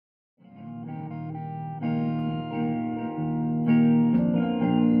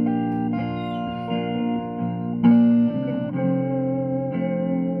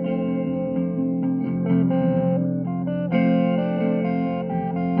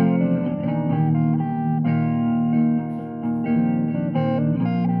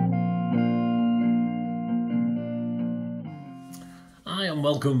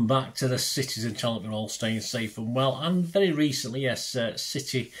welcome back to the Citizen channel. We're all staying safe and well. And very recently, yes,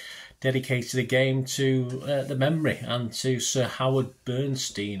 City dedicated a game to the memory and to Sir Howard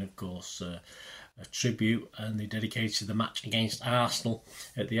Bernstein, of course, a tribute, and they dedicated the match against Arsenal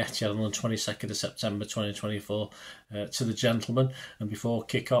at the Etihad on the 22nd of September 2024 to the gentleman. And before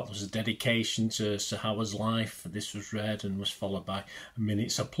kick-off was a dedication to Sir Howard's life. This was read and was followed by a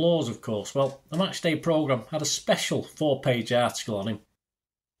minute's applause, of course. Well, the matchday programme had a special 4-page article on him,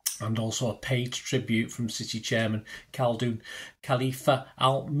 and also a paid tribute from City Chairman Khaldoon Khalifa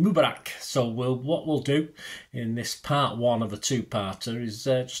Al Mubarak. So what we'll do in this part one of a two-parter is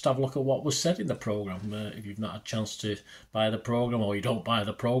just have a look at what was said in the programme. If you've not had a chance to buy the programme, or you don't buy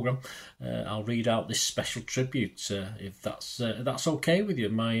the programme, I'll read out this special tribute, if that's okay with you,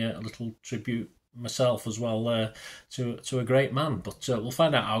 my little tribute myself as well to a great man. But we'll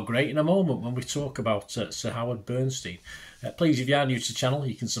find out how great in a moment when we talk about Sir Howard Bernstein. Please, if you are new to the channel,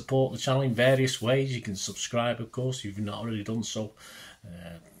 you can support the channel in various ways. You can subscribe, of course, if you've not already done so.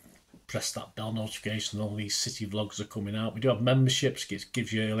 Press that bell notification. All these City vlogs are coming out. We do have memberships. It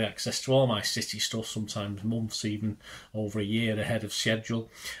gives you early access to all my City stuff, sometimes months, even over a year ahead of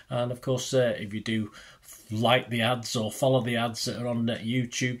schedule. And of course, if you do like the ads or follow the ads that are on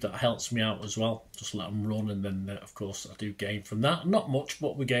YouTube, that helps me out as well. Just let them run, and then of course I do gain from that. Not much,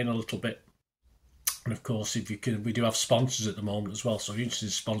 but we gain a little bit. And of course, if you can, we do have sponsors at the moment as well. So if you're interested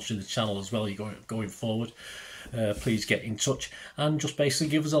in sponsoring the channel as well, you're going forward, please get in touch and just basically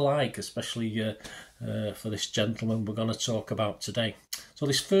give us a like, especially for this gentleman we're going to talk about today. So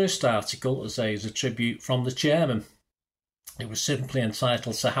this first article, as I say, is a tribute from the chairman. It was simply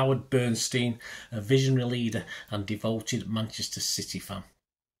entitled Sir Howard Bernstein, a visionary leader and devoted Manchester City fan.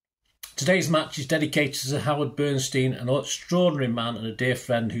 Today's match is dedicated to Sir Howard Bernstein, an extraordinary man and a dear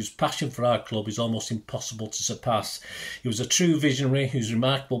friend whose passion for our club is almost impossible to surpass. He was a true visionary whose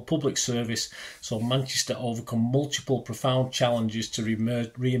remarkable public service saw Manchester overcome multiple profound challenges to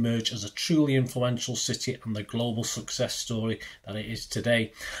re-emerge as a truly influential city and the global success story that it is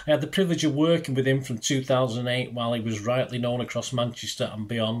today. I had the privilege of working with him from 2008 while he was rightly known across Manchester and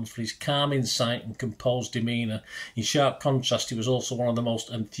beyond for his calm insight and composed demeanour. In sharp contrast, he was also one of the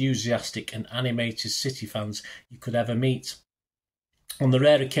most enthusiastic and animated City fans you could ever meet. On the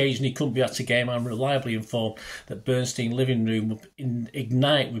rare occasion he couldn't be at a game, I'm reliably informed that Bernstein living room would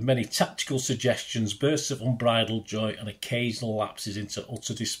ignite with many tactical suggestions, bursts of unbridled joy and occasional lapses into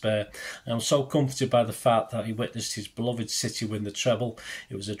utter despair. I am so comforted by the fact that he witnessed his beloved City win the treble.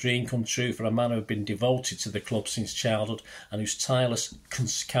 It was a dream come true for a man who had been devoted to the club since childhood and whose tireless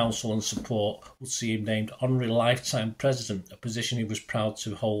counsel and support would see him named Honorary Lifetime President, a position he was proud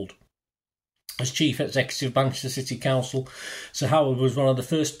to hold. As Chief Executive of Manchester City Council, Sir Howard was one of the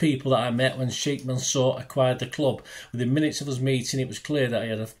first people that I met when Sheikh Mansour acquired the club. Within minutes of us meeting, it was clear that he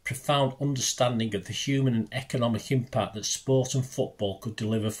had a profound understanding of the human and economic impact that sport and football could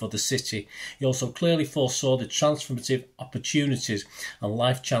deliver for the city. He also clearly foresaw the transformative opportunities and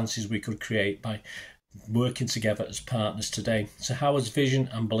life chances we could create by working together as partners today. Sir Howard's vision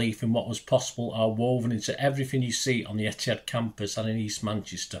and belief in what was possible are woven into everything you see on the Etihad campus and in East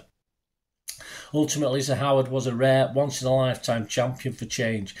Manchester. Ultimately, Sir Howard was a rare, once-in-a-lifetime champion for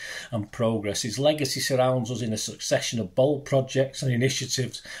change and progress. His legacy surrounds us in a succession of bold projects and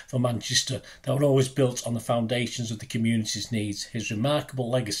initiatives for Manchester that were always built on the foundations of the community's needs. His remarkable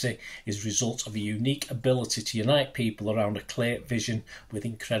legacy is the result of a unique ability to unite people around a clear vision with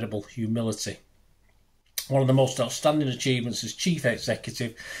incredible humility. One of the most outstanding achievements as Chief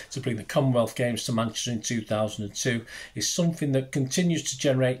Executive to bring the Commonwealth Games to Manchester in 2002 is something that continues to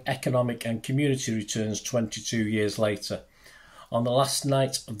generate economic and community returns 22 years later. On the last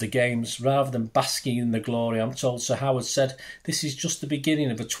night of the Games, rather than basking in the glory, I'm told Sir Howard said, "This is just the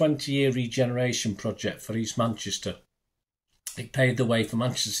beginning of a 20-year regeneration project for East Manchester." It paved the way for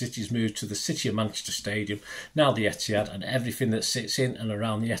Manchester City's move to the City of Manchester Stadium, now the Etihad, and everything that sits in and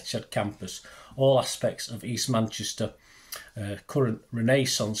around the Etihad campus. All aspects of East Manchester current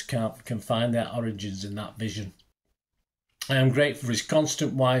renaissance can find their origins in that vision. I am grateful for his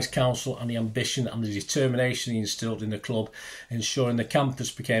constant wise counsel and the ambition and the determination he instilled in the club, ensuring the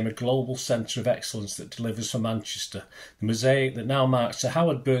campus became a global centre of excellence that delivers for Manchester. The mosaic that now marks Sir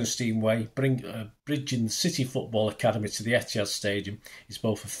Howard Bernstein Way, bridging the City Football Academy to the Etihad Stadium, is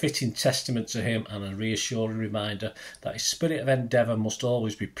both a fitting testament to him and a reassuring reminder that his spirit of endeavour must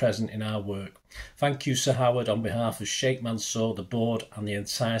always be present in our work. Thank you, Sir Howard, on behalf of Sheikh Mansour, the board and the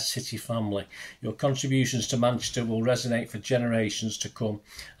entire City family. Your contributions to Manchester will resonate for generations to come,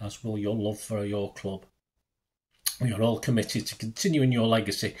 as will your love for your club. We are all committed to continuing your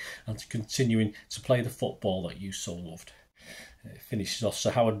legacy and to continuing to play the football that you so loved. It finishes off Sir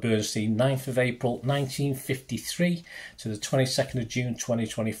Howard Bernstein, 9th of April 1953 to the 22nd of June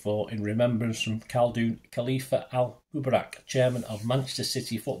 2024, in remembrance from Khaldoon Khalifa Al-Mubarak, chairman of Manchester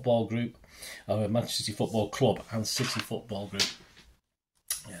City Football Group, Manchester City Football Club and City Football Group.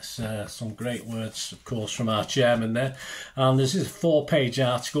 Yes, some great words, of course, from our chairman there. And this is a 4-page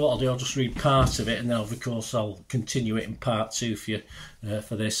article. What I'll do, I'll just read part of it, and then, of course, I'll continue it in part 2 for you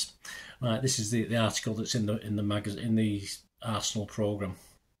for this. Right, this is the article that's in the magazine, in the Arsenal programme.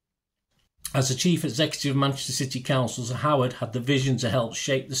 As the Chief Executive of Manchester City Council, Sir Howard had the vision to help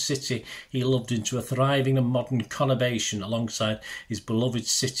shape the city he loved into a thriving and modern conurbation alongside his beloved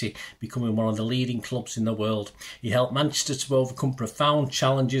city, becoming one of the leading clubs in the world. He helped Manchester to overcome profound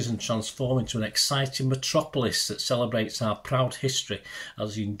challenges and transform into an exciting metropolis that celebrates our proud history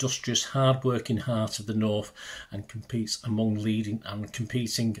as the industrious, hard-working heart of the North and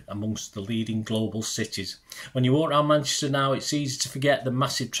competing amongst the leading global cities. When you walk around Manchester now, it's easy to forget the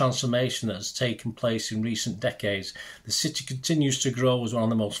massive transformation that has taken place in recent decades. The city continues to grow as one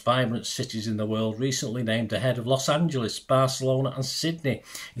of the most vibrant cities in the world, recently named ahead of Los Angeles, Barcelona and Sydney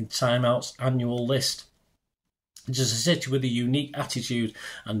in Time Out's annual list. It is a city with a unique attitude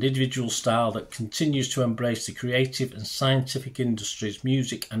and individual style that continues to embrace the creative and scientific industries,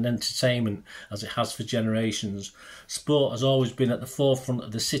 music and entertainment as it has for generations. Sport has always been at the forefront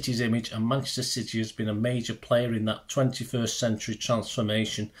of the city's image, and Manchester City has been a major player in that 21st century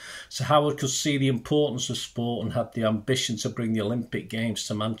transformation. Sir Howard could see the importance of sport and had the ambition to bring the Olympic Games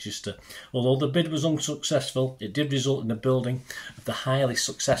to Manchester. Although the bid was unsuccessful, it did result in the building of the highly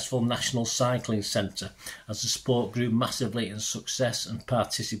successful National Cycling Centre as the sport grew massively in success and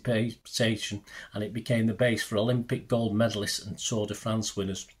participation, and it became the base for Olympic gold medalists and Tour de France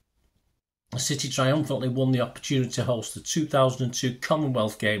winners. The city triumphantly won the opportunity to host the 2002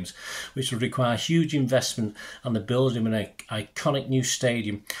 Commonwealth Games, which would require huge investment and the building of an iconic new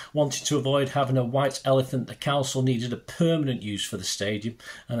stadium. Wanting to avoid having a white elephant, the council needed a permanent use for the stadium,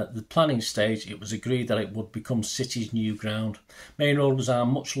 and at the planning stage it was agreed that it would become City's new ground. Main Road was our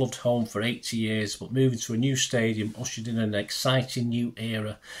much loved home for 80 years, but moving to a new stadium ushered in an exciting new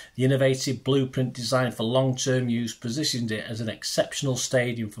era. The innovative blueprint designed for long-term use positioned it as an exceptional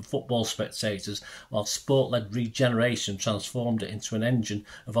stadium for football spectators, while sport-led regeneration transformed it into an engine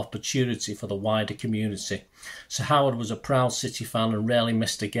of opportunity for the wider community. Sir Howard was a proud City fan and rarely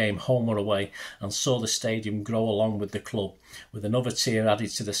missed a game, home or away, and saw the stadium grow along with the club, with another tier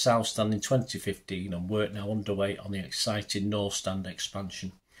added to the South Stand in 2015 and work now underway on the exciting North Stand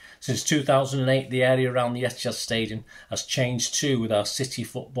expansion. Since 2008, the area around the Etihad Stadium has changed too, with our City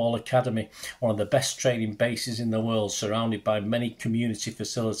Football Academy, one of the best training bases in the world, surrounded by many community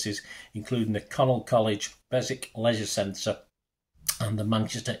facilities, including the Connell College, Beswick Leisure Centre and the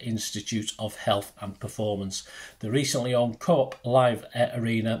Manchester Institute of Health and Performance. The recently owned Co-op Live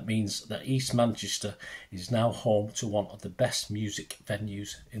Arena means that East Manchester is now home to one of the best music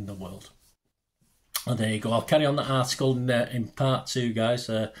venues in the world. And there you go. I'll carry on that article in part 2, guys.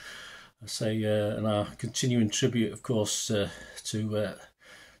 And our continuing tribute, of course, to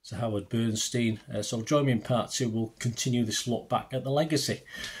Sir Howard Bernstein. So join me in part 2. We'll continue this look back at the legacy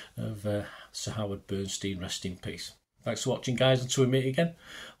of Sir Howard Bernstein. Rest in peace. Thanks for watching, guys. Until we meet again,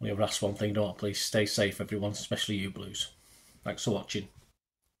 only ever ask one thing, don't I? Please stay safe, everyone, especially you Blues. Thanks for watching.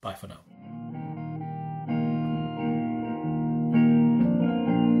 Bye for now.